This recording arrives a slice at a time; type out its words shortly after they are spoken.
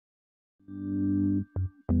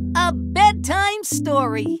A bedtime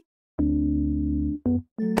story.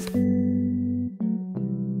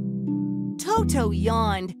 Toto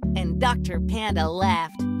yawned, and Dr. Panda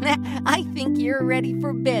laughed. I think you're ready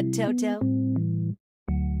for bed, Toto.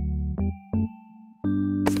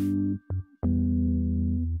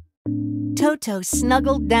 Toto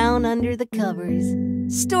snuggled down under the covers.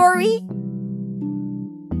 Story?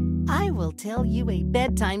 I will tell you a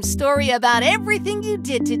bedtime story about everything you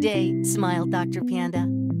did today, smiled Dr. Panda.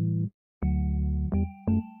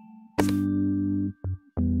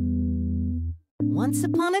 Once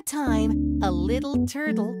upon a time, a little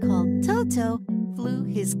turtle called Toto flew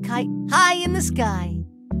his kite high in the sky.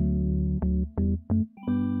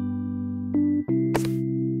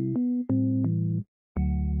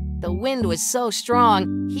 The wind was so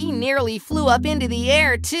strong, he nearly flew up into the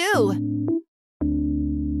air, too.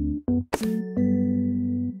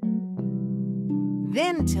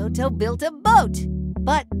 Then Toto built a boat,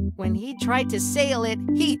 but when he tried to sail it,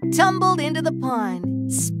 he tumbled into the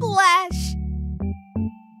pond. Splash!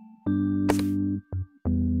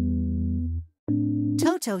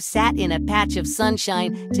 Toto sat in a patch of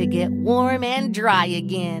sunshine to get warm and dry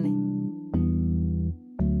again.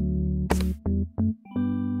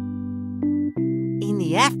 In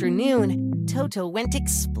the afternoon, Toto went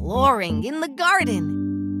exploring in the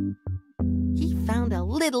garden. He found a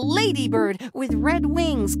little ladybird with red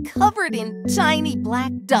wings covered in tiny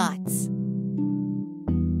black dots.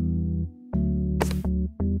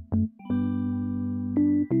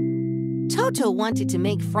 Toto wanted to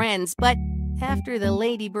make friends, but after the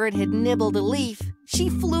ladybird had nibbled a leaf, she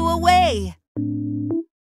flew away.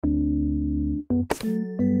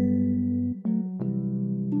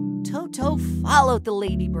 Toto followed the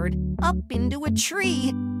ladybird up into a tree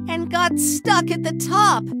and got stuck at the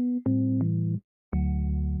top.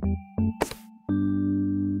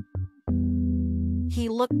 He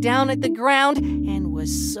looked down at the ground and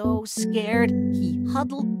was so scared he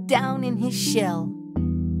huddled down in his shell.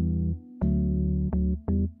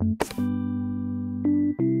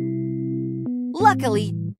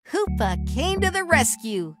 Luckily, Hoopa came to the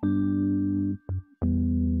rescue.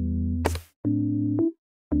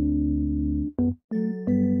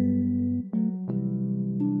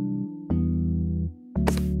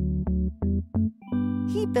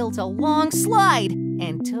 He built a long slide,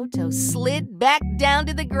 and Toto slid back down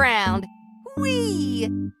to the ground. Whee!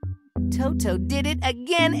 Toto did it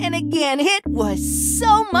again and again. It was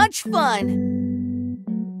so much fun.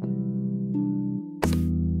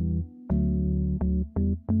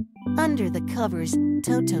 Under the covers,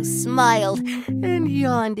 Toto smiled and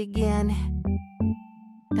yawned again.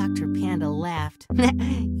 Dr. Panda laughed.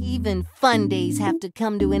 Even fun days have to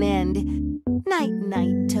come to an end.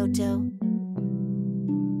 Night-night, Toto.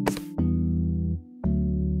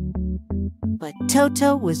 But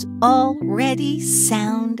Toto was already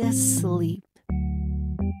sound asleep.